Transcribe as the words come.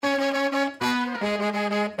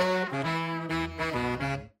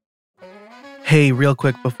Hey, real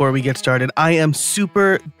quick before we get started, I am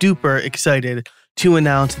super duper excited to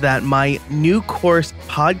announce that my new course,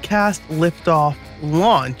 Podcast Liftoff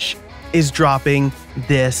Launch, is dropping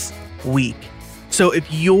this week. So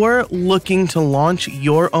if you're looking to launch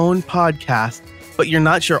your own podcast, but you're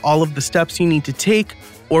not sure all of the steps you need to take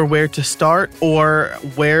or where to start or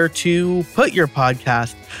where to put your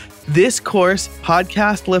podcast, this course,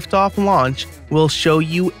 Podcast Liftoff Launch, will show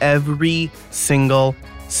you every single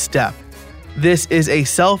step. This is a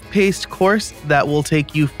self-paced course that will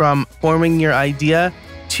take you from forming your idea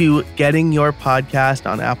to getting your podcast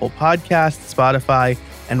on Apple Podcasts, Spotify,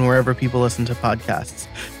 and wherever people listen to podcasts.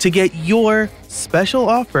 To get your special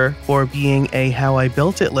offer for being a How I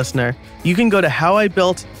Built It listener, you can go to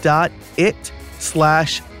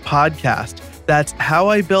howibuilt.it/podcast. That's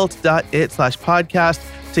howibuilt.it/podcast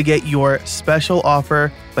to get your special offer,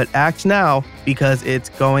 but act now because it's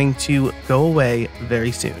going to go away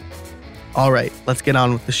very soon. All right, let's get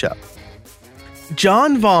on with the show.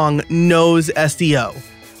 John Vuong knows SEO,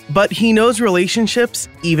 but he knows relationships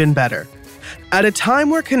even better. At a time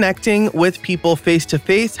where connecting with people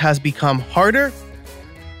face-to-face has become harder,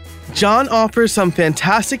 John offers some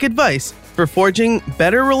fantastic advice for forging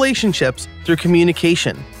better relationships through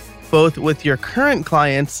communication, both with your current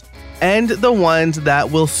clients and the ones that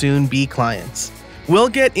will soon be clients. We'll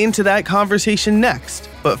get into that conversation next,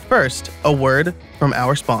 but first, a word from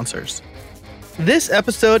our sponsors. This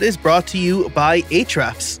episode is brought to you by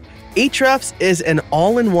Ahrefs. Ahrefs is an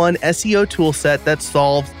all-in-one SEO toolset that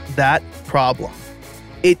solves that problem.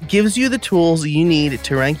 It gives you the tools you need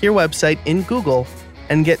to rank your website in Google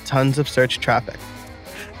and get tons of search traffic.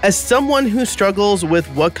 As someone who struggles with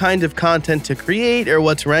what kind of content to create or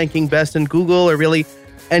what's ranking best in Google or really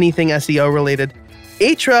anything SEO related,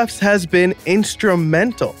 Ahrefs has been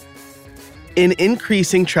instrumental in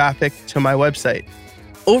increasing traffic to my website.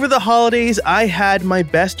 Over the holidays, I had my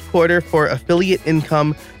best quarter for affiliate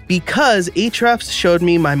income because Ahrefs showed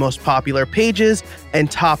me my most popular pages and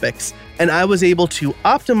topics, and I was able to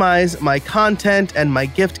optimize my content and my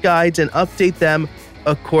gift guides and update them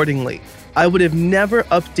accordingly. I would have never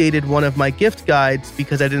updated one of my gift guides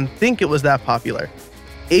because I didn't think it was that popular.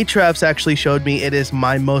 Ahrefs actually showed me it is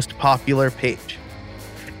my most popular page.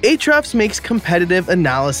 Ahrefs makes competitive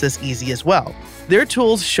analysis easy as well. Their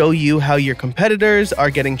tools show you how your competitors are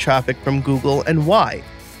getting traffic from Google and why.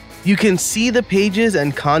 You can see the pages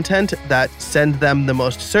and content that send them the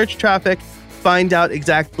most search traffic, find out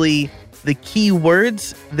exactly the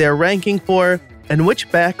keywords they're ranking for, and which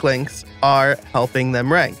backlinks are helping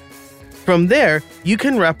them rank. From there, you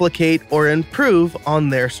can replicate or improve on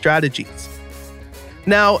their strategies.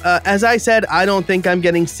 Now, as I said, I don't think I'm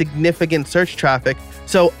getting significant search traffic,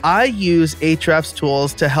 so I use Ahrefs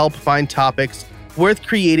tools to help find topics worth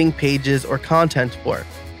creating pages or content for.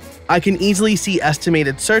 I can easily see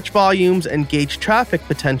estimated search volumes and gauge traffic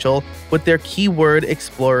potential with their Keyword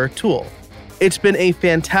Explorer tool. It's been a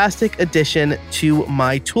fantastic addition to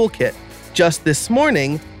my toolkit. Just this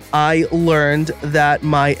morning, I learned that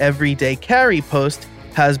my everyday carry post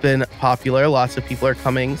has been popular. Lots of people are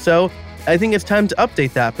coming, so I think it's time to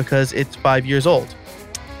update that because it's 5 years old.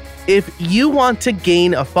 If you want to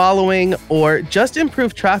gain a following or just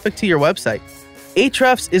improve traffic to your website,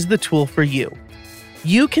 Ahrefs is the tool for you.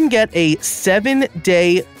 You can get a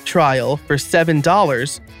 7-day trial for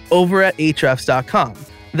 $7 over at ahrefs.com.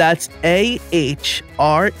 That's ahrefs.com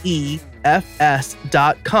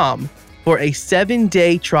for a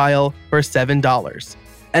 7-day trial for $7.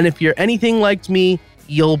 And if you're anything like me,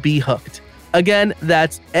 you'll be hooked. Again,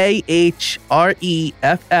 that's ahrefs.com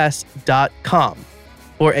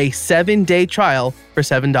for a 7-day trial for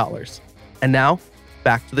 $7. And now,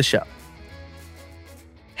 back to the show.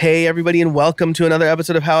 Hey, everybody, and welcome to another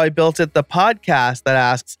episode of How I Built It, the podcast that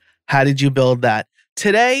asks, how did you build that?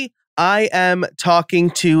 Today, I am talking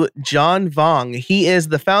to John Vuong. He is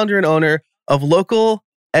the founder and owner of Local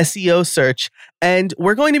SEO Search, and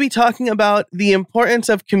we're going to be talking about the importance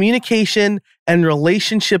of communication and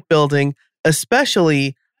relationship building,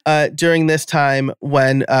 especially during this time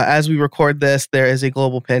when, as we record this, there is a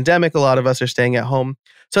global pandemic. A lot of us are staying at home.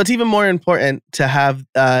 So it's even more important to have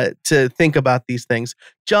to think about these things.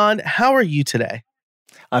 John, how are you today?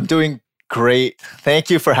 I'm doing great. Thank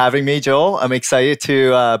you for having me, Joel. I'm excited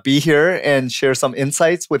to be here and share some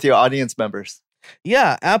insights with your audience members.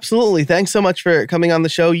 Yeah, absolutely. Thanks so much for coming on the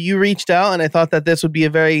show. You reached out, and I thought that this would be a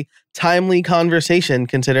very timely conversation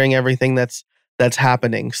considering everything that's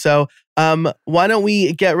happening. So why don't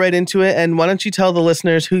we get right into it, and why don't you tell the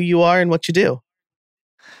listeners who you are and what you do?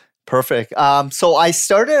 Perfect. So I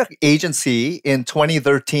started an agency in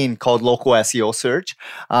 2013 called Local SEO Search.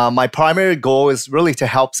 My primary goal is really to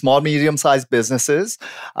help small, medium-sized businesses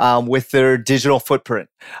with their digital footprint,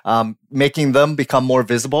 making them become more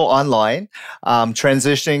visible online,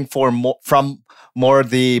 transitioning from more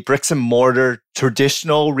the bricks and mortar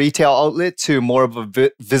traditional retail outlet to more of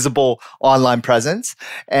a visible online presence.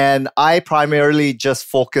 And I primarily just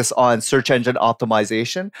focus on search engine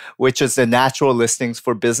optimization, which is the natural listings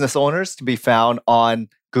for business owners to be found on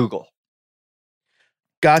Google.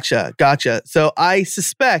 Gotcha. So I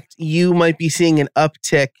suspect you might be seeing an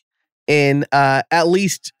uptick in at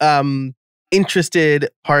least interested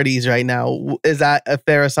parties right now. Is that a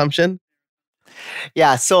fair assumption?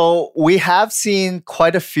 Yeah, so we have seen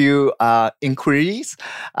quite a few inquiries.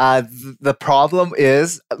 The problem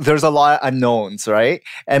is there's a lot of unknowns, right?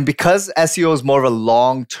 And because SEO is more of a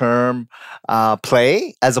long-term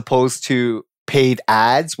play as opposed to paid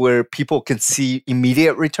ads where people can see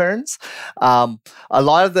immediate returns, a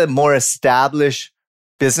lot of the more established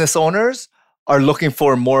business owners are looking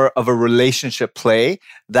for more of a relationship play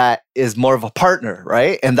that is more of a partner,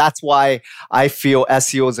 right? And that's why I feel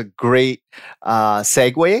SEO is a great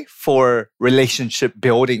segue for relationship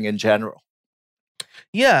building in general.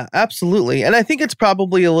 Yeah, absolutely. And I think it's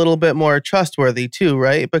probably a little bit more trustworthy too,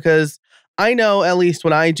 right? Because I know at least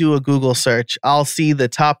when I do a Google search, I'll see the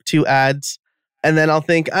top 2 ads and then I'll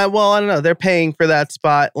think, well, I don't know, they're paying for that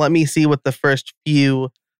spot. Let me see what the first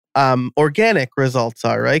few organic results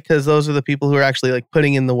are, right? Because those are the people who are actually like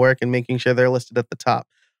putting in the work and making sure they're listed at the top.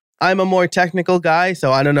 I'm a more technical guy,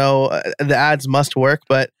 so I don't know, the ads must work,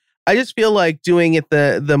 but I just feel like doing it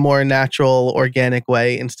the more natural, organic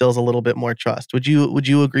way instills a little bit more trust. Would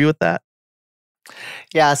you agree with that?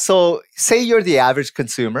 Yeah, so say you're the average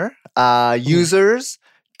consumer, users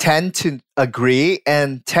tend to agree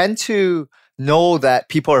and tend to know that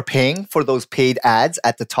people are paying for those paid ads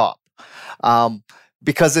at the top.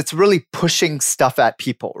 Because it's really pushing stuff at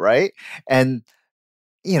people, right? And,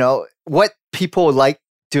 what people like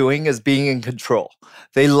doing is being in control.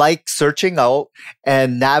 They like searching out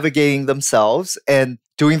and navigating themselves and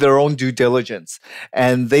doing their own due diligence.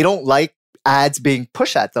 And they don't like ads being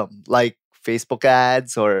pushed at them, like Facebook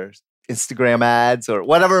ads or Instagram ads or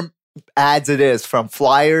whatever ads it is, from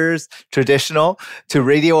flyers, traditional, to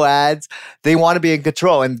radio ads. They want to be in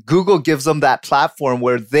control. And Google gives them that platform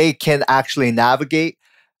where they can actually navigate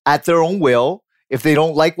at their own will. If they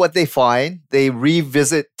don't like what they find, they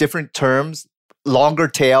revisit different terms, longer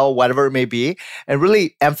tail, whatever it may be, and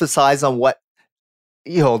really emphasize on what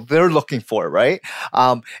they're looking for, right?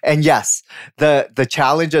 And yes, the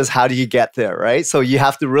challenge is how do you get there, right? So you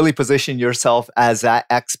have to really position yourself as that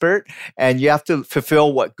expert, and you have to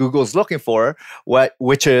fulfill what Google's looking for,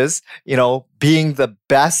 which is being the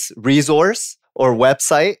best resource or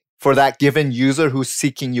website for that given user who's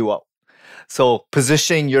seeking you out. So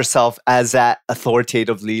positioning yourself as that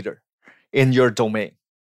authoritative leader in your domain.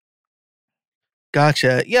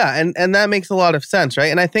 Gotcha. Yeah, and that makes a lot of sense, right?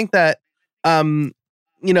 And I think that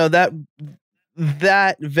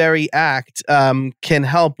that very act can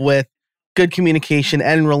help with good communication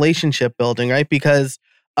and relationship building, right? Because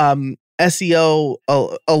SEO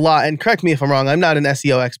a lot, and correct me if I'm wrong, I'm not an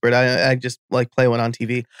SEO expert. I just like play one on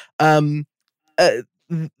TV.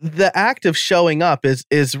 The act of showing up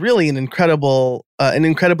is really an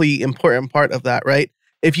incredibly important part of that, right?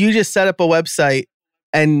 If you just set up a website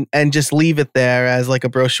and just leave it there as like a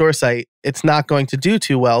brochure site, it's not going to do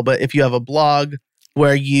too well. But if you have a blog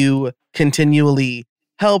where you continually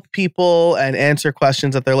help people and answer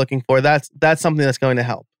questions that they're looking for, that's something that's going to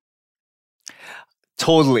help.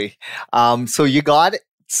 Totally. So you got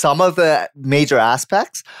some of the major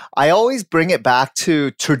aspects. I always bring it back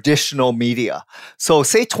to traditional media. So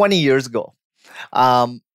say 20 years ago,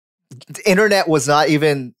 the internet was not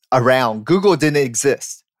even around. Google didn't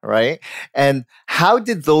exist, right? And how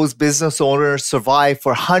did those business owners survive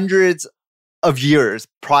for hundreds of years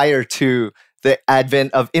prior to the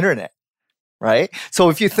advent of internet? Right? So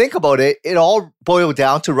if you think about it, it all boiled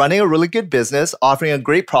down to running a really good business, offering a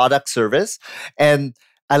great product service, and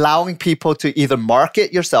allowing people to either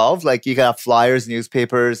market yourself, like you got flyers,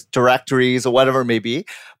 newspapers, directories, or whatever it may be.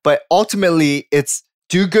 But ultimately, it's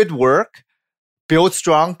do good work, build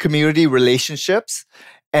strong community relationships,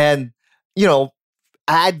 and,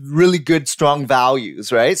 add really good, strong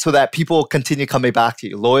values, right? So that people continue coming back to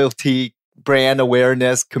you. Loyalty, brand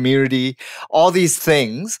awareness, community, all these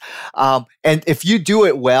things. And if you do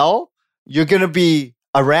it well, you're going to be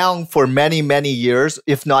around for many, many years,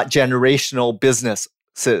 if not generational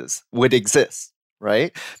businesses would exist,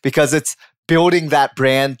 right? Because it's building that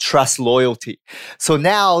brand trust loyalty. So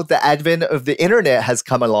now the advent of the internet has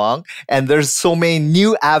come along and there's so many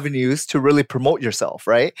new avenues to really promote yourself,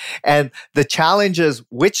 right? And the challenge is,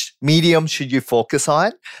 which medium should you focus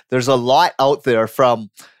on? There's a lot out there, from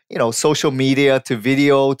social media to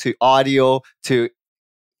video to audio to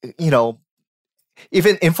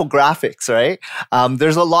even infographics, right?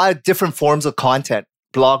 There's a lot of different forms of content,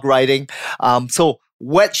 blog writing. So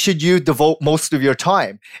what should you devote most of your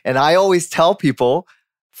time? And I always tell people,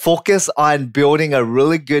 focus on building a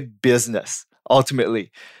really good business, ultimately.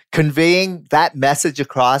 Conveying that message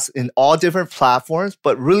across in all different platforms,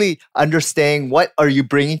 but really understanding what are you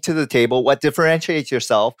bringing to the table, what differentiates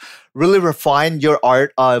yourself, really refine your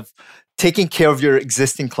art of taking care of your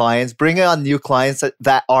existing clients, bringing on new clients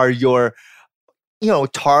that are your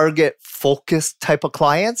target focused type of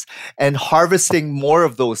clients, and harvesting more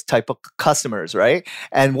of those type of customers, right?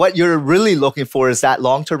 And what you're really looking for is that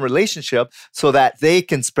long-term relationship so that they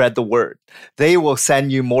can spread the word. They will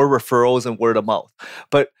send you more referrals and word of mouth.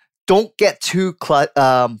 But don't get too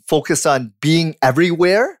focused on being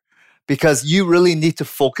everywhere, because you really need to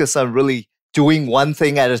focus on really doing one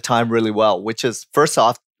thing at a time really well, which is, first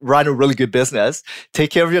off, run a really good business, take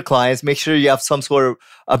care of your clients, make sure you have some sort of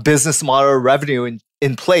a business model or revenue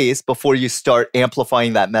in place before you start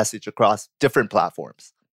amplifying that message across different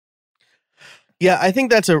platforms. Yeah, I think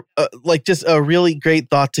that's just a really great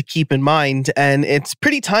thought to keep in mind. And it's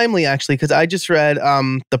pretty timely, actually, because I just read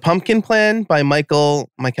The Pumpkin Plan by Michael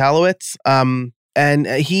Michalowicz. And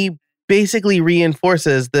he basically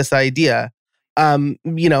reinforces this idea.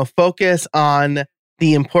 Focus on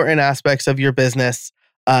the important aspects of your business.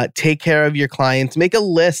 Take care of your clients, make a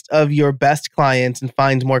list of your best clients and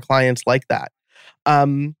find more clients like that.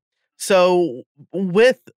 So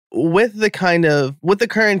with the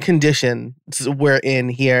current conditions we're in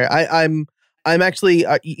here, I'm actually,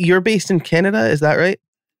 you're based in Canada, is that right?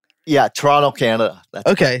 Yeah, Toronto, Canada. That's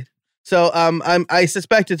okay. Right. So I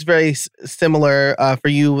suspect it's very similar for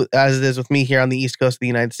you as it is with me here on the East Coast of the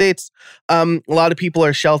United States. A lot of people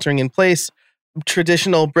are sheltering in place.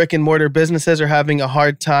 Traditional brick and mortar businesses are having a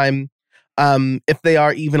hard time if they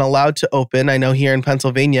are even allowed to open. I know here in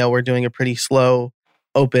Pennsylvania, we're doing a pretty slow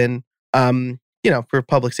open, for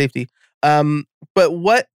public safety. But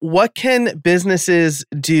what can businesses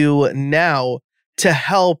do now to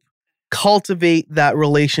help cultivate that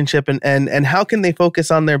relationship, and how can they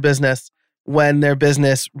focus on their business when their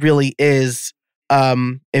business really is a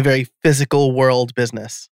very physical world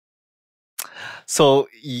business? So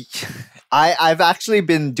I've actually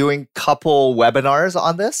been doing a couple webinars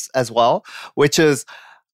on this as well, which is,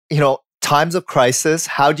 times of crisis,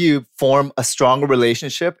 how do you form a stronger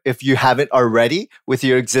relationship if you haven't already with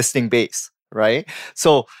your existing base, right?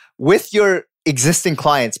 So with your existing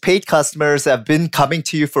clients, paid customers that have been coming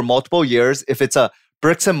to you for multiple years, if it's a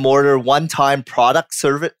bricks and mortar one-time product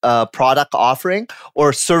offering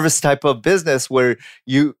or service type of business where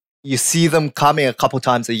you see them coming a couple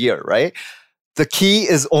times a year, right? The key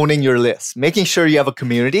is owning your list, making sure you have a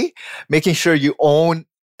community, making sure you own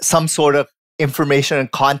some sort of information and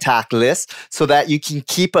contact list so that you can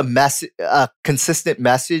keep a consistent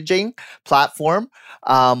messaging platform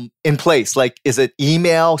in place. Like, is it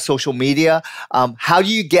email, social media? How do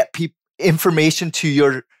you get information to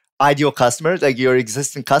your ideal customers, like your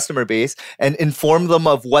existing customer base, and inform them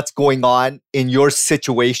of what's going on in your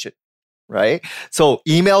situation? Right? So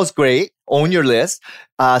email is great. Own your list.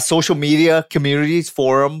 Social media, communities,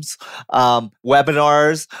 forums,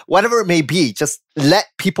 webinars, whatever it may be. Just let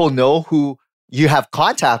people know who you have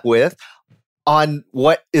contact with on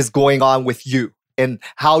what is going on with you and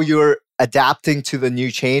how you're adapting to the new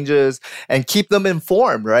changes, and keep them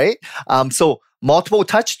informed, right? So multiple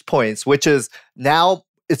touch points, which is now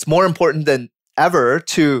it's more important than ever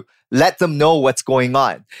to let them know what's going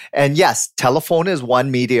on. And yes, telephone is one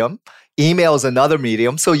medium. Email is another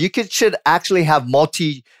medium. So you should actually have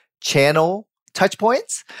multi-channel touch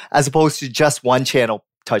points as opposed to just one channel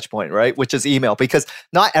touch point, right? Which is email, because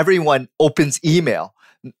not everyone opens email.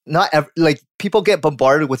 People get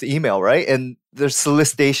bombarded with email, right? And there's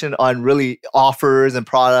solicitation on really offers and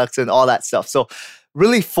products and all that stuff. So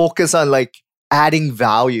really focus on adding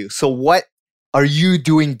value. So what are you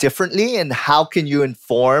doing differently, and how can you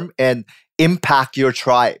inform and impact your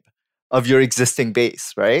tribe of your existing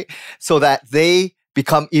base, right? So that they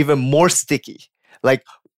become even more sticky.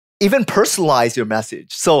 Even personalize your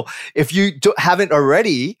message. So if you haven't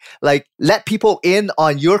already, let people in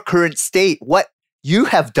on your current state, what you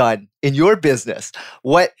have done in your business,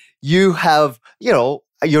 what you have,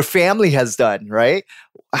 your family has done, right?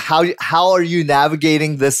 How are you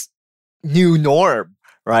navigating this new norm,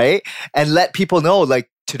 right? And let people know,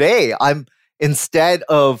 today I'm instead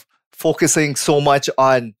of focusing so much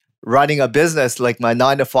on running a business like my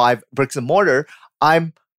 9 to 5 bricks and mortar,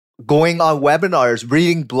 I'm going on webinars,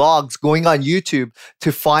 reading blogs, going on YouTube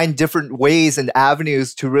to find different ways and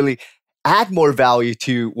avenues to really add more value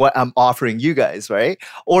to what I'm offering you guys, right?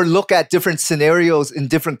 Or look at different scenarios in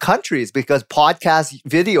different countries, because podcast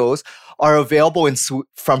videos are available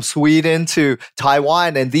from Sweden to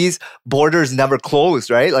Taiwan, and these borders never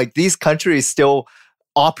closed, right? Like these countries still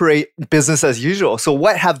operate business as usual. So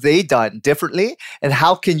what have they done differently? And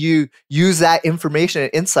how can you use that information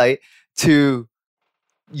and insight to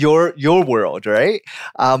your world, right?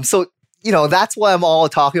 So, that's what I'm all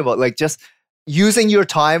talking about. Like just using your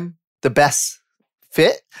time the best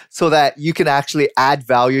fit so that you can actually add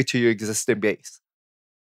value to your existing base.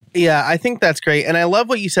 Yeah, I think that's great. And I love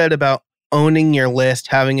what you said about owning your list,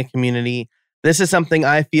 having a community. This is something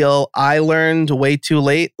I feel I learned way too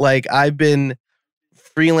late. Like I've been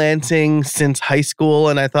freelancing since high school,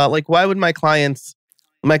 and I thought, like, why would my clients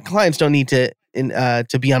don't need to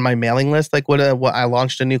be on my mailing list? Like, what I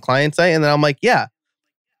launched a new client site, and then I'm like, yeah,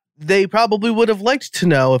 they probably would have liked to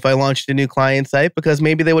know if I launched a new client site, because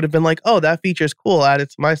maybe they would have been like, oh, that feature's cool, add it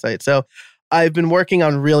to my site. So I've been working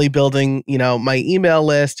on really building, my email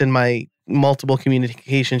list and my multiple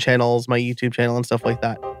communication channels, my YouTube channel and stuff like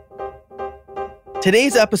that.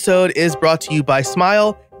 Today's episode is brought to you by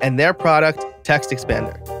Smile and their product, Text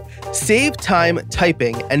Expander. Save time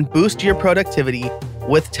typing and boost your productivity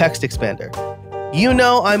with Text Expander. You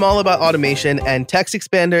know I'm all about automation, and Text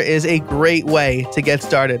Expander is a great way to get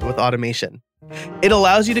started with automation. It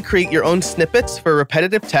allows you to create your own snippets for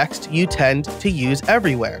repetitive text you tend to use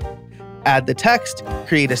everywhere. Add the text,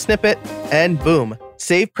 create a snippet, and boom,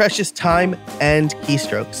 save precious time and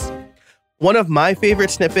keystrokes. One of my favorite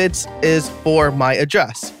snippets is for my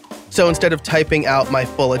address. So instead of typing out my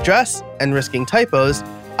full address and risking typos,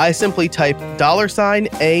 I simply type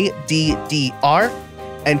 $ADDR,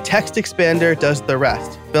 and Text Expander does the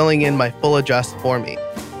rest, filling in my full address for me.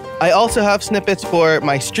 I also have snippets for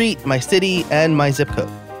my street, my city, and my zip code.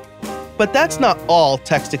 But that's not all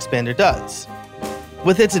Text Expander does.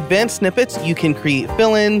 With its advanced snippets, you can create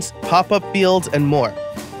fill-ins, pop-up fields, and more.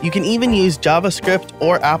 You can even use JavaScript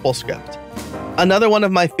or AppleScript. Another one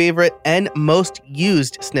of my favorite and most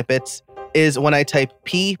used snippets is when I type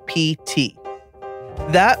PPT.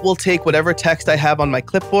 That will take whatever text I have on my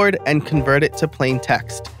clipboard and convert it to plain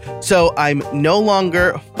text. So I'm no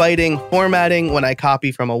longer fighting formatting when I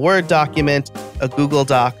copy from a Word document, a Google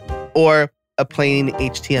Doc, or a plain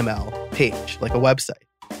HTML page, like a website.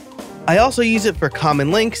 I also use it for common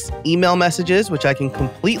links, email messages, which I can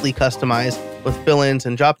completely customize with fill-ins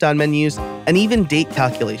and drop-down menus, and even date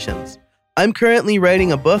calculations. I'm currently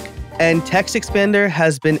writing a book, and Text Expander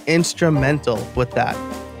has been instrumental with that.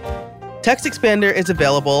 Text Expander is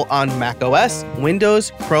available on macOS,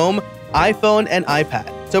 Windows, Chrome, iPhone, and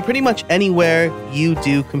iPad, so pretty much anywhere you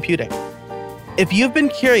do computing. If you've been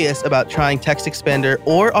curious about trying Text Expander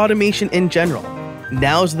or automation in general,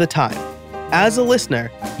 now's the time. As a listener,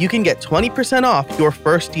 you can get 20% off your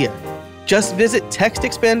first year. Just visit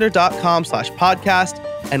textexpander.com/podcast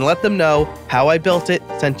and let them know How I Built It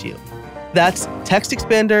sent you. That's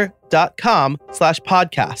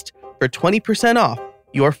textexpander.com/podcast for 20% off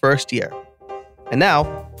your first year. And now,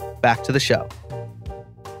 back to the show.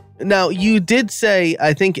 Now, you did say,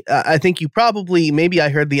 I think you probably, maybe I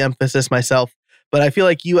heard the emphasis myself, but I feel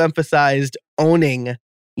like you emphasized owning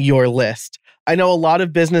your list. I know a lot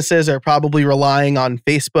of businesses are probably relying on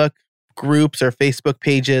Facebook groups or Facebook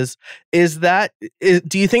pages. Do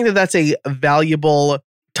you think that that's a valuable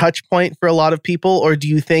touch point for a lot of people? Or do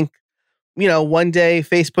you think, one day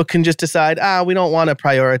Facebook can just decide, we don't want to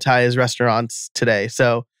prioritize restaurants today.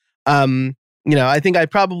 So, I think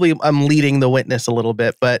I'm leading the witness a little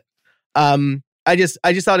bit, but I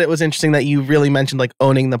just thought it was interesting that you really mentioned like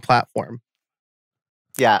owning the platform.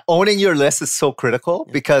 Yeah, owning your list is so critical,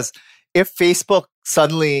 because if Facebook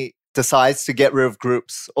suddenly decides to get rid of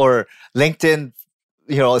groups, or LinkedIn,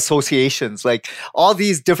 associations, like all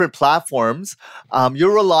these different platforms,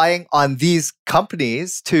 you're relying on these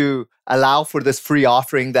companies to allow for this free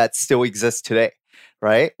offering that still exists today,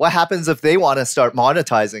 right? What happens if they want to start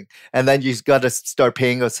monetizing, and then you got to start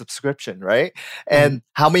paying a subscription, right? And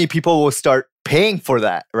how many people will start paying for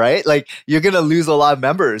that, right? Like you're going to lose a lot of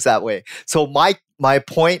members that way. So my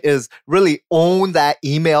point is really own that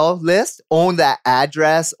email list, own that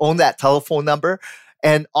address, own that telephone number.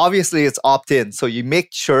 And obviously it's opt-in. So you make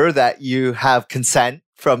sure that you have consent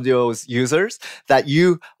from those users, that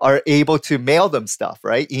you are able to mail them stuff,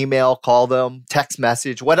 right? Email, call them, text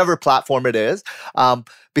message, whatever platform it is.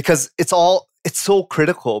 Because it's so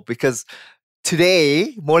critical, because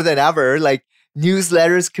today, more than ever, like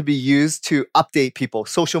Newsletters could be used to update people,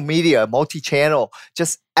 social media, multi-channel,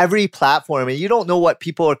 just every platform. And you don't know what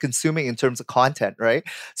people are consuming in terms of content, right?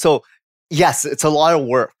 So yes, it's a lot of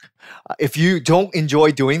work. If you don't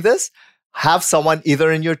enjoy doing this, have someone either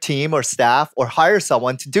in your team or staff or hire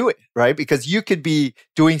someone to do it, right? Because you could be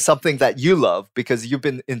doing something that you love because you've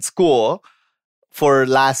been in school for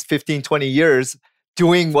last 15, 20 years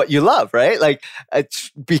doing what you love, right? Like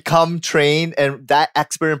become trained and that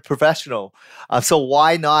expert and professional. So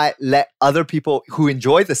why not let other people who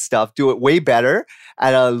enjoy this stuff do it way better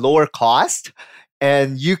at a lower cost?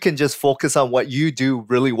 And you can just focus on what you do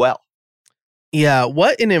really well. Yeah,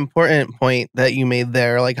 what an important point that you made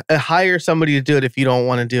there. Like, hire somebody to do it if you don't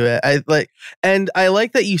want to do it. I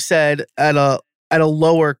like that you said at a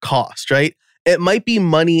lower cost, right? It might be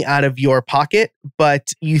money out of your pocket,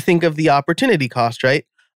 but you think of the opportunity cost, right?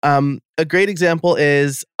 A great example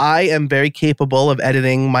is I am very capable of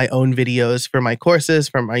editing my own videos for my courses,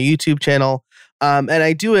 for my YouTube channel. And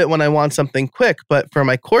I do it when I want something quick, but for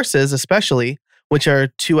my courses, especially, which are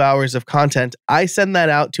 2 hours of content, I send that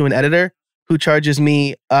out to an editor who charges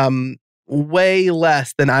me way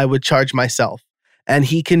less than I would charge myself. And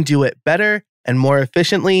he can do it better and more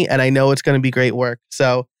efficiently. And I know it's going to be great work.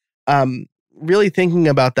 So really thinking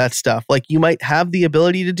about that stuff. Like, you might have the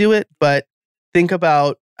ability to do it, but think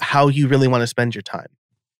about how you really want to spend your time.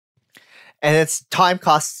 And it's time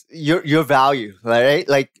costs your value, right?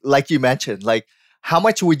 Like you mentioned, like how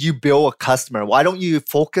much would you bill a customer? Why don't you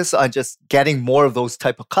focus on just getting more of those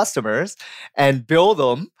type of customers and bill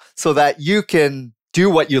them so that you can do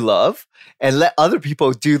what you love and let other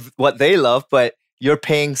people do what they love, but you're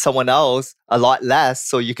paying someone else a lot less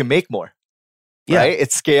so you can make more. Yeah. Right?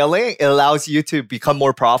 It's scaling. It allows you to become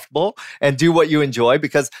more profitable and do what you enjoy,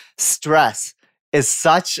 because stress is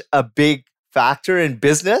such a big factor in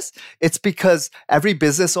business. It's because every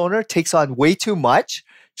business owner takes on way too much,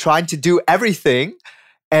 trying to do everything.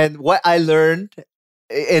 And what I learned,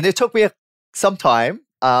 and it took me some time,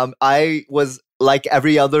 I was like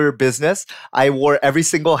every other business. I wore every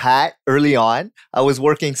single hat early on. I was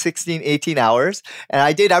working 16, 18 hours and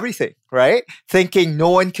I did everything, right? Thinking no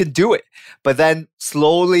one could do it. But then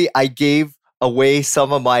slowly I gave away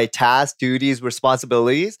some of my tasks, duties,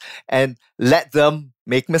 responsibilities, and let them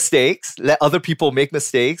make mistakes, let other people make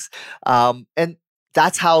mistakes. And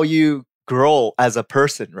that's how you grow as a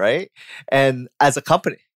person, right? And as a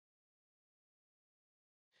company.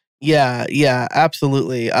 Yeah,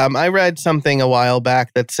 absolutely. I read something a while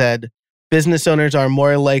back that said business owners are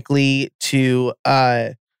more likely to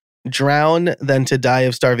drown than to die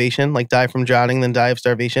of starvation, like die from drowning than die of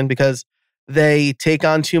starvation, because they take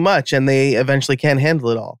on too much and they eventually can't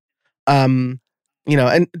handle it all. And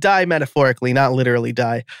die metaphorically, not literally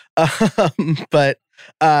die. But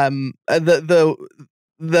the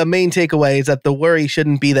main takeaway is that the worry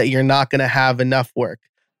shouldn't be that you're not going to have enough work.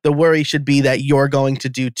 The worry should be that you're going to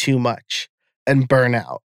do too much and burn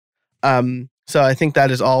out. So I think that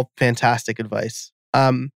is all fantastic advice.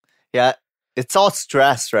 Yeah, it's all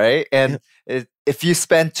stress, right? And if you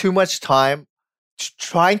spend too much time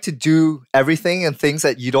trying to do everything and things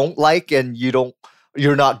that you don't like and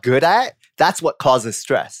you're not good at, that's what causes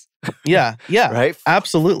stress. Yeah, right?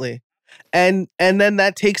 Absolutely. And then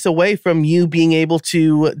that takes away from you being able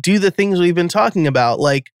to do the things we've been talking about,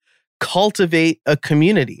 like cultivate a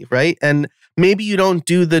community, right? And maybe you don't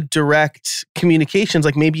do the direct communications,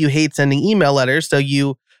 like maybe you hate sending email letters, so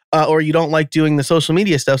you or you don't like doing the social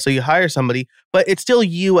media stuff, so you hire somebody, but it's still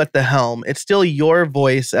you at the helm. It's still your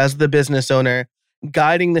voice as the business owner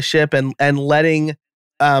guiding the ship and letting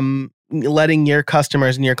your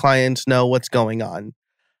customers and your clients know what's going on.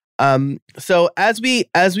 So as we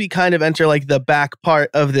kind of enter like the back part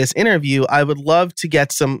of this interview, I would love to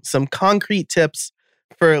get some concrete tips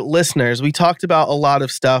for listeners. We talked about a lot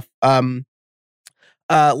of stuff,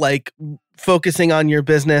 like focusing on your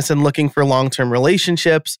business and looking for long-term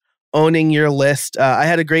relationships, owning your list. I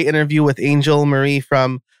had a great interview with Angel Marie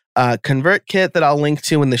from ConvertKit that I'll link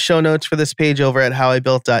to in the show notes for this page over at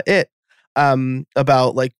howibuilt.it,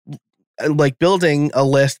 about like building a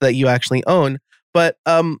list that you actually own. But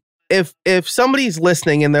if somebody's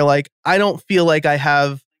listening and they're like, I don't feel like I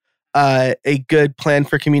have a good plan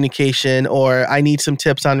for communication, or I need some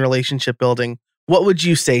tips on relationship building, what would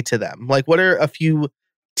you say to them? Like, what are a few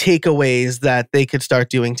takeaways that they could start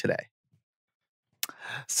doing today?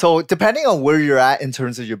 So depending on where you're at in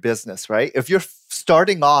terms of your business, right? If you're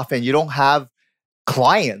starting off and you don't have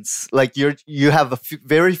clients, like you have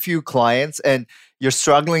very few clients and you're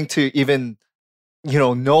struggling to even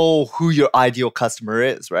know who your ideal customer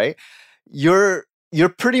is, right? You're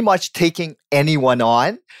pretty much taking anyone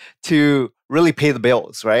on to really pay the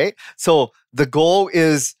bills, right? So the goal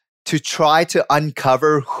is to try to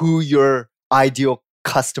uncover who your ideal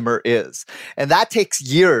customer is. And that takes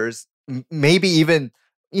years, maybe even,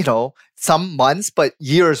 some months, but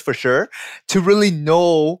years for sure, to really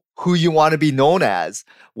know who you want to be known as,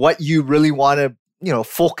 what you really want to,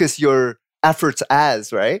 focus your efforts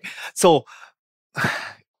as, right? So,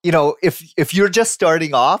 if you're just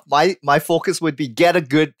starting off, my focus would be get a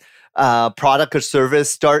good product or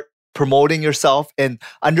service, start promoting yourself and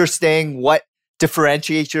understanding what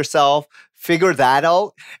differentiates yourself, figure that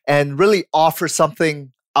out, and really offer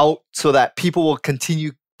something out so that people will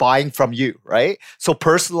continue buying from you, right? So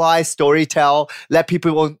personalize, storytell, let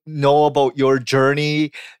people know about your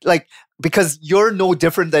journey, because you're no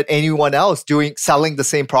different than anyone else selling the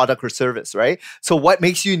same product or service, right? So what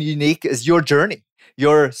makes you unique is your journey,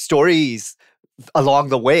 your stories along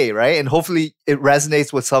the way, right? And hopefully it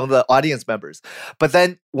resonates with some of the audience members. But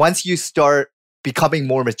then once you start becoming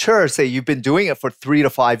more mature, say you've been doing it for 3 to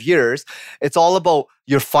 5 years, it's all about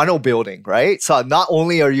your funnel building, right? So not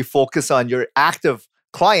only are you focused on your active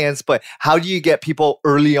clients, but how do you get people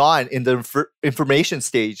early on in the information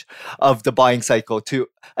stage of the buying cycle to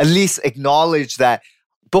at least acknowledge that,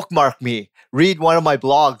 bookmark me, read one of my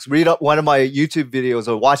blogs, read one of my YouTube videos,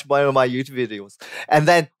 or watch one of my YouTube videos. And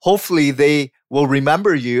then hopefully they will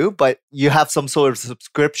remember you, but you have some sort of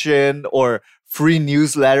subscription or free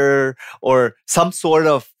newsletter or some sort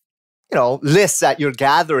of list that you're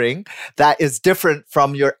gathering that is different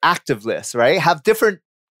from your active list, right? Have different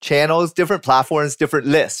channels, different platforms, different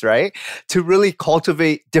lists, right? To really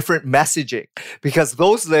cultivate different messaging, because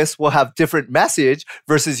those lists will have different message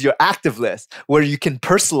versus your active list where you can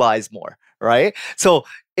personalize more, right? So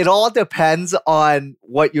it all depends on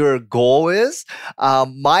what your goal is.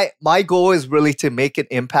 My goal is really to make an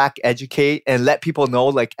impact, educate, and let people know,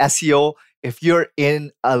 like SEO, if you're in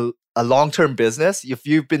a long-term business, if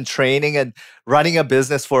you've been training and running a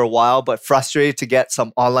business for a while, but frustrated to get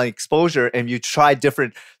some online exposure, and you try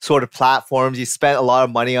different sort of platforms, you spent a lot of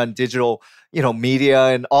money on digital, media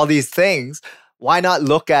and all these things, why not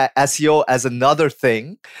look at SEO as another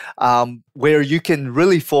thing where you can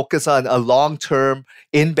really focus on a long-term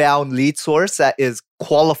inbound lead source that is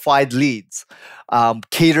qualified leads,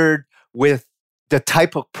 catered with the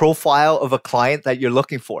type of profile of a client that you're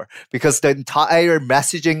looking for, because the entire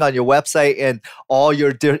messaging on your website and all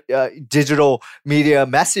your digital media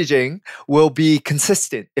messaging will be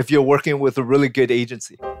consistent if you're working with a really good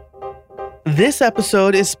agency. This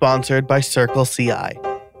episode is sponsored by Circle CI.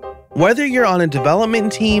 Whether you're on a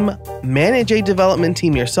development team, manage a development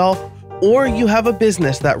team yourself, or you have a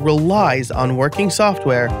business that relies on working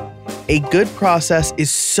software, a good process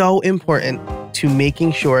is so important to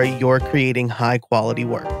making sure you're creating high-quality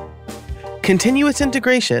work. Continuous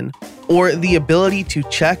integration, or the ability to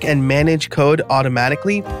check and manage code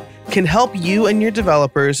automatically, can help you and your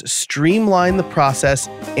developers streamline the process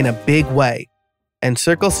in a big way. And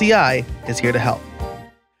Circle CI is here to help.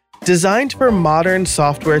 Designed for modern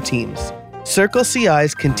software teams, Circle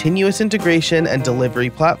CI's continuous integration and delivery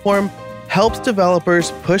platform helps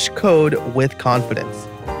developers push code with confidence.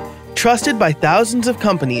 Trusted by thousands of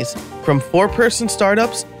companies, from 4-person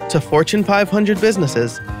startups to Fortune 500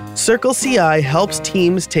 businesses, Circle CI helps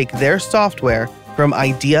teams take their software from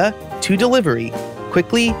idea to delivery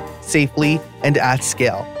quickly, safely, and at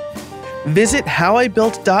scale. Visit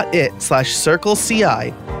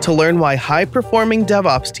howibuilt.it/CircleCI to learn why high-performing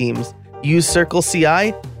DevOps teams use Circle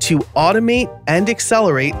CI to automate and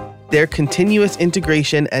accelerate their continuous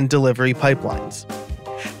integration and delivery pipelines.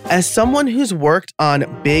 As someone who's worked on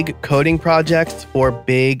big coding projects for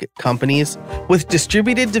big companies with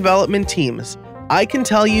distributed development teams, I can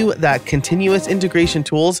tell you that continuous integration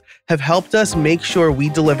tools have helped us make sure we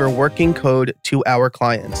deliver working code to our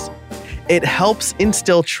clients. It helps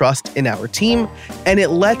instill trust in our team, and it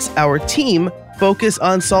lets our team focus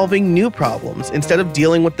on solving new problems instead of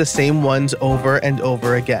dealing with the same ones over and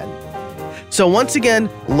over again. So once again,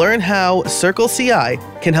 learn how Circle CI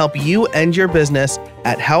can help you and your business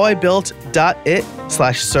at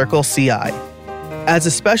howibuilt.it/CircleCI. As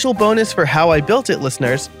a special bonus for How I Built It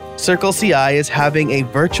listeners, Circle CI is having a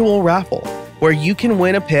virtual raffle where you can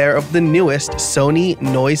win a pair of the newest Sony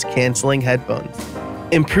noise-canceling headphones.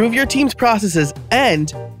 Improve your team's processes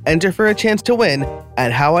and enter for a chance to win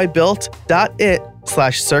at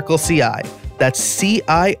howibuilt.it/CircleCI. That's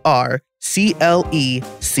CIRCLECI.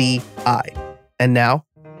 And now,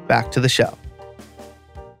 back to the show.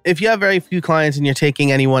 If you have very few clients and you're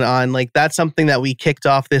taking anyone on, that's something that we kicked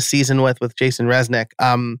off this season with Jason Resnick.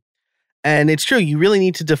 And it's true, you really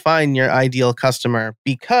need to define your ideal customer,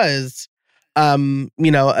 because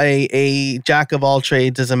a jack of all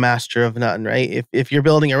trades is a master of none, right? If you're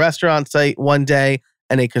building a restaurant site one day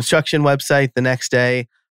and a construction website the next day,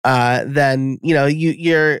 then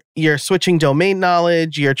you're switching domain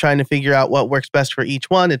knowledge. You're trying to figure out what works best for each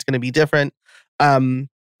one. It's going to be different.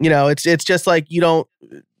 It's just like you don't.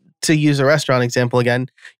 To use a restaurant example again,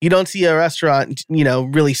 you don't see a restaurant,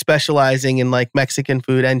 really specializing in like Mexican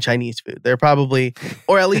food and Chinese food. They're probably,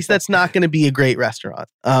 or at least that's not going to be a great restaurant.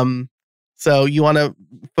 So you want to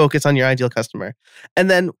focus on your ideal customer. And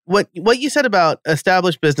then what you said about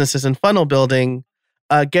established businesses and funnel building,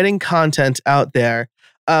 getting content out there.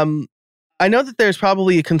 I know that there's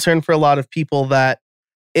probably a concern for a lot of people that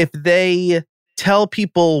if they tell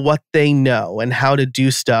people what they know and how to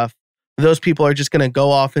do stuff, those people are just going to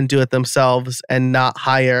go off and do it themselves and not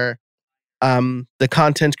hire the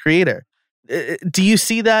content creator. Do you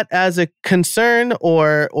see that as a concern,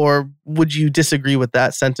 or would you disagree with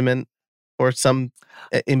that sentiment, or some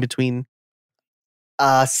in between?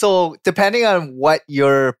 So depending on what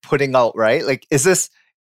you're putting out, right? Like, is this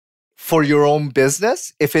for your own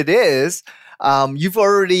business? If it is, you've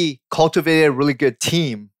already cultivated a really good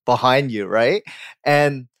team behind you, right?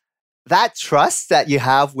 And that trust that you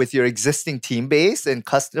have with your existing team base and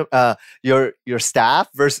your staff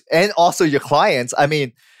and also your clients, I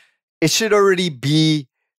mean, it should already be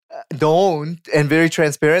known and very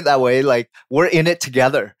transparent that way. Like, we're in it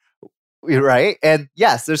together, right? And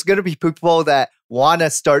yes, there's going to be people that want to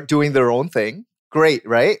start doing their own thing. Great,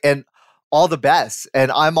 right? And all the best.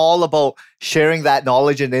 And I'm all about sharing that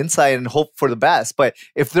knowledge and insight and hope for the best. But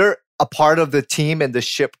if they're a part of the team and the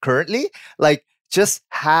ship currently, like, just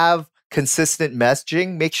have consistent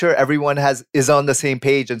messaging, make sure everyone is on the same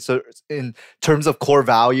page, and so in terms of core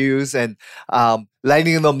values, and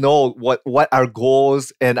letting them know what our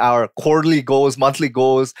goals and our quarterly goals, monthly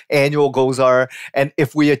goals, annual goals are, and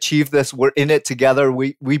if we achieve this, we're in it together.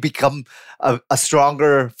 We become a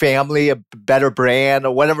stronger family, a better brand,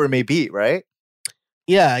 or whatever it may be, right?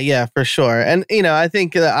 Yeah, for sure. And I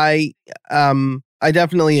think that I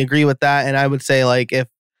definitely agree with that. And I would say, like,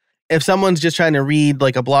 if someone's just trying to read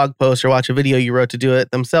like a blog post or watch a video you wrote to do it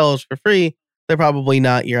themselves for free, they're probably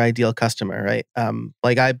not your ideal customer, right?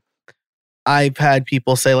 Like I've had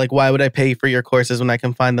people say, like, why would I pay for your courses when I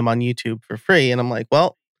can find them on YouTube for free? And I'm like,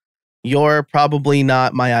 well, you're probably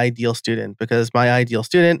not my ideal student, because my ideal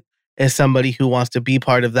student is somebody who wants to be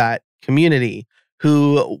part of that community,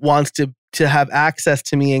 who wants to have access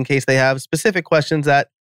to me in case they have specific questions that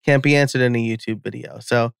can't be answered in a YouTube video.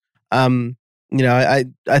 So,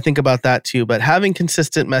 I think about that too, but having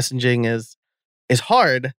consistent messaging is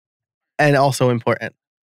hard and also important.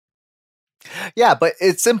 Yeah, but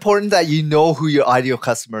it's important that you know who your ideal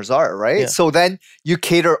customers are, right? Yeah. So then you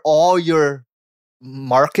cater all your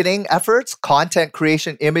marketing efforts, content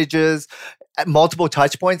creation, images, multiple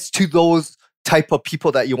touch points to those type of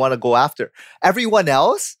people that you want to go after. Everyone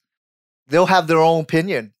else, they'll have their own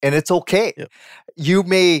opinion, and it's okay. Yep. You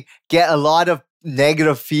may get a lot of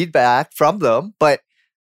negative feedback from them, but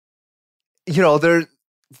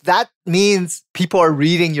that means people are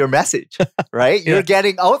reading your message, right? You're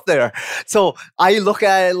getting out there. So I look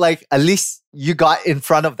at it like, at least you got in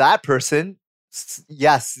front of that person.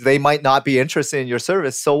 Yes, they might not be interested in your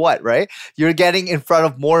service. So what, right? You're getting in front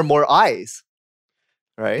of more and more eyes,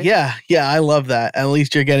 right? Yeah, I love that. At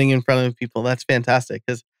least you're getting in front of people. That's fantastic,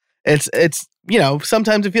 because it's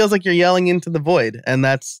sometimes it feels like you're yelling into the void, and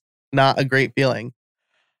that's not a great feeling.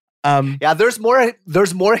 There's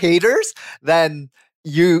more haters than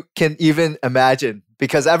you can even imagine,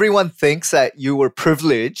 because everyone thinks that you were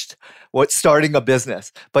privileged with starting a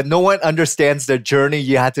business, but no one understands the journey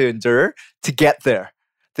you had to endure to get there.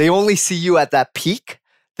 They only see you at that peak.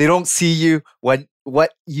 They don't see you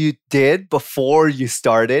what you did before you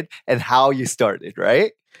started and how you started,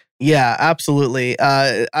 right? Yeah, absolutely.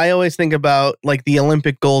 I always think about like the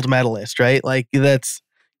Olympic gold medalist, right? Like that's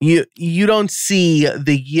you don't see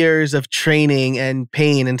the years of training and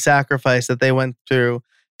pain and sacrifice that they went through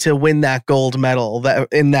to win that gold medal, that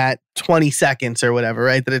in that 20 seconds or whatever,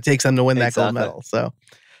 right? That it takes them to win that gold medal. So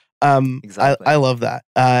exactly. I love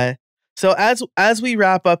that. So as we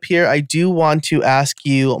wrap up here, I do want to ask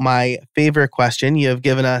you my favorite question. You have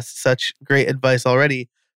given us such great advice already,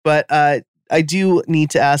 but I do need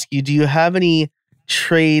to ask you, do you have any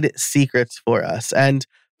trade secrets for us? And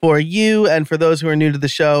for you and for those who are new to the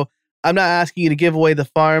show, I'm not asking you to give away the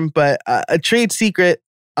farm, but a trade secret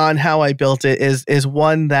on how I built it is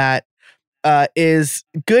one that is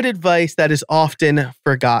good advice that is often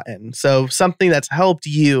forgotten. So something that's helped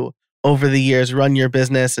you over the years run your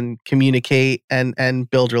business and communicate and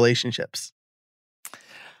build relationships.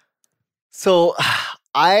 So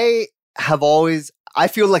I I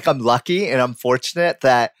feel like I'm lucky and I'm fortunate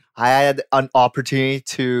that I had an opportunity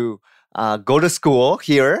to go to school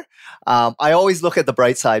here. I always look at the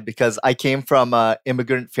bright side because I came from an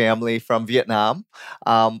immigrant family from Vietnam,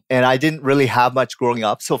 and I didn't really have much growing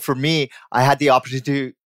up. So for me, I had the opportunity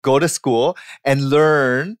to go to school and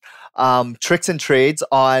learn tricks and trades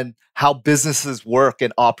on how businesses work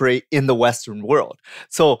and operate in the Western world.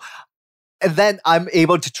 So, and then I'm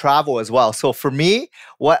able to travel as well. So for me,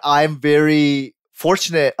 what I'm very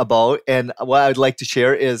fortunate about and what I'd like to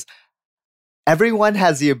share is everyone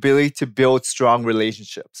has the ability to build strong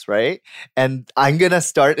relationships, right? And I'm going to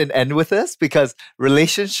start and end with this because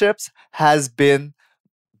relationships has been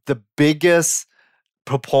the biggest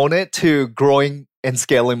proponent to growing and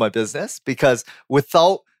scaling my business, because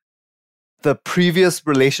without the previous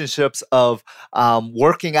relationships of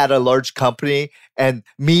working at a large company and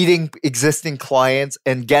meeting existing clients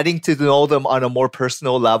and getting to know them on a more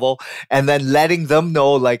personal level, and then letting them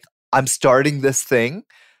know, like, I'm starting this thing.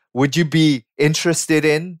 Would you be interested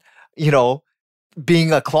in,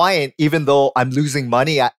 being a client, even though I'm losing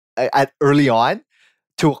money at early on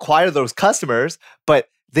to acquire those customers, but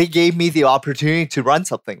they gave me the opportunity to run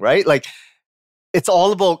something, right? Like, it's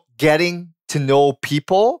all about getting to know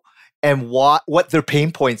people and what their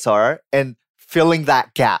pain points are and filling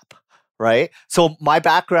that gap, right? So my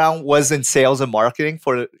background was in sales and marketing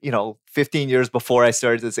for, 15 years before I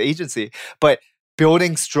started this agency, but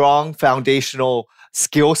building strong foundational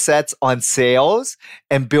skill sets on sales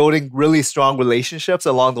and building really strong relationships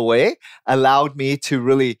along the way allowed me to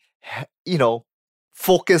really,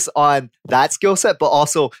 focus on that skill set, but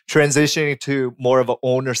also transitioning to more of an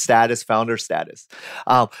owner status, founder status.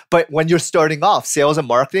 But when you're starting off sales and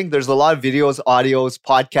marketing, there's a lot of videos, audios,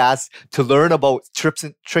 podcasts to learn about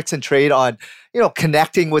tricks and trade on,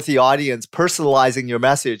 connecting with the audience, personalizing your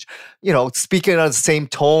message, speaking on the same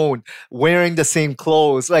tone, wearing the same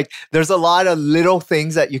clothes. Like, there's a lot of little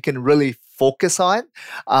things that you can really focus on.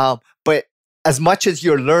 But as much as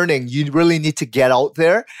you're learning, you really need to get out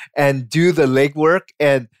there and do the legwork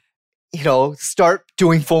and, start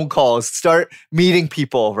doing phone calls, start meeting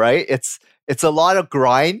people, right? It's a lot of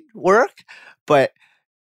grind work, but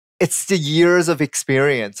it's the years of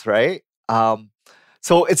experience, right?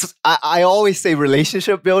 So I always say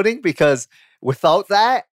relationship building, because without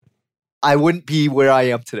that, I wouldn't be where I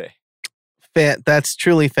am today. That's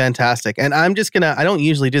truly fantastic. And I don't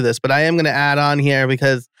usually do this, but I am going to add on here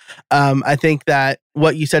because I think that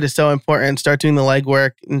what you said is so important. Start doing the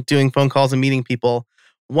legwork and doing phone calls and meeting people.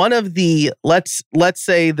 One of the, let's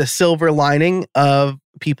say, the silver lining of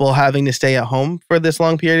people having to stay at home for this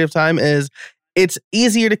long period of time is it's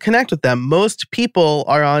easier to connect with them. Most people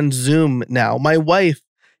are on Zoom now. My wife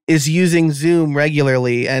is using Zoom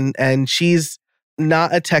regularly, and she's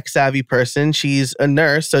not a tech savvy person. She's a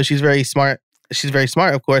nurse, so she's very smart. She's very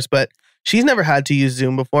smart, of course, but she's never had to use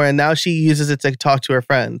Zoom before, and now she uses it to talk to her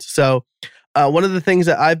friends. So one of the things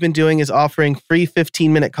that I've been doing is offering free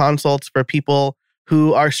 15-minute consults for people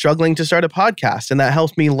who are struggling to start a podcast, and that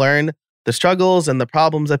helps me learn the struggles and the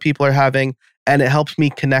problems that people are having, and it helps me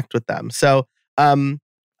connect with them. So I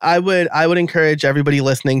would encourage everybody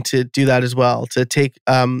listening to do that as well, to take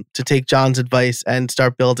John's advice and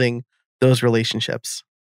start building those relationships.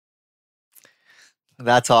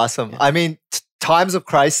 That's awesome. Yeah. I mean, times of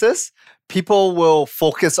crisis, people will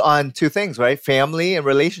focus on two things, right? Family and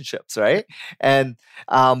relationships, right? And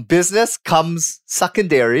business comes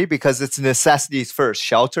secondary because it's necessities first: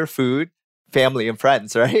 shelter, food, family, and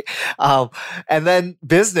friends, right? And then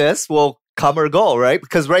business will come or go, right?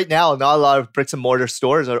 Because right now, not a lot of bricks and mortar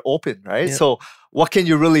stores are open, right? Yeah. So what can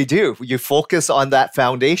you really do? You focus on that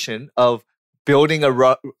foundation of building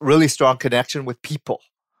a really strong connection with people.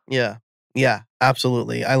 Yeah,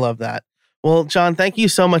 absolutely. I love that. Well, John, thank you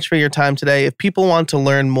so much for your time today. If people want to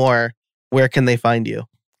learn more, where can they find you?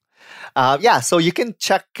 So you can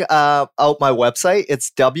check out my website.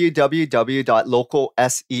 It's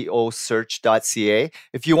www.localseosearch.ca.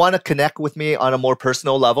 If you want to connect with me on a more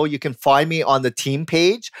personal level, you can find me on the team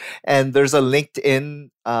page, and there's a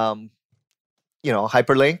LinkedIn,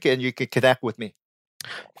 hyperlink, and you can connect with me.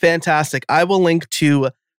 Fantastic. I will link to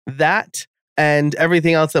that and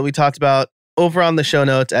everything else that we talked about over on the show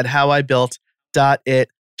notes at howibuilt.it.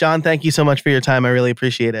 John, thank you so much for your time. I really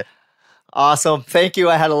appreciate it. Awesome. Thank you.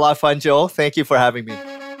 I had a lot of fun, Joe. Thank you for having me.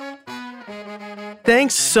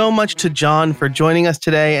 Thanks so much to John for joining us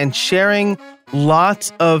today and sharing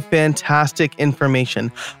lots of fantastic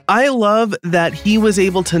information. I love that he was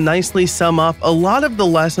able to nicely sum up a lot of the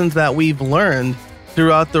lessons that we've learned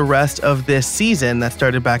throughout the rest of this season that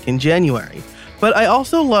started back in January. But I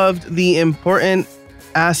also loved the important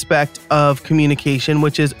aspect of communication,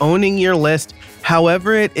 which is owning your list,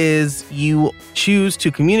 however it is you choose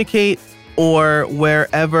to communicate or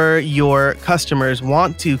wherever your customers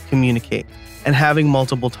want to communicate, and having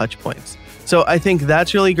multiple touch points. So I think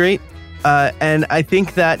that's really great. And I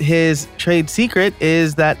think that his trade secret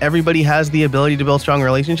is that everybody has the ability to build strong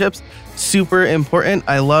relationships. Super important.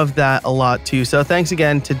 I love that a lot too. So thanks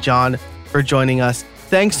again to John for joining us.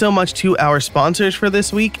 Thanks so much to our sponsors for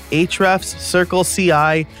this week, Ahrefs, Circle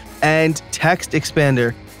CI, and Text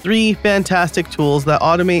Expander. 3 fantastic tools that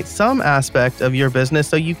automate some aspect of your business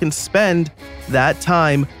so you can spend that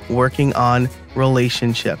time working on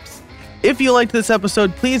relationships. If you liked this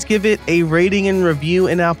episode, please give it a rating and review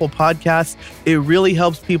in Apple Podcasts. It really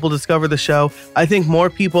helps people discover the show. I think more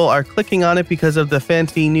people are clicking on it because of the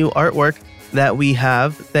fancy new artwork that we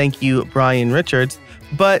have. Thank you, Brian Richards.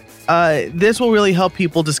 But this will really help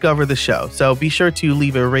people discover the show. So be sure to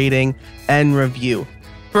leave a rating and review.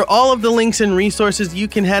 For all of the links and resources, you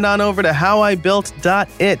can head on over to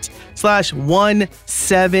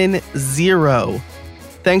howibuilt.it/170.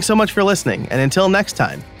 Thanks so much for listening. And until next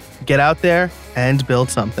time, get out there and build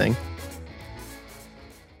something.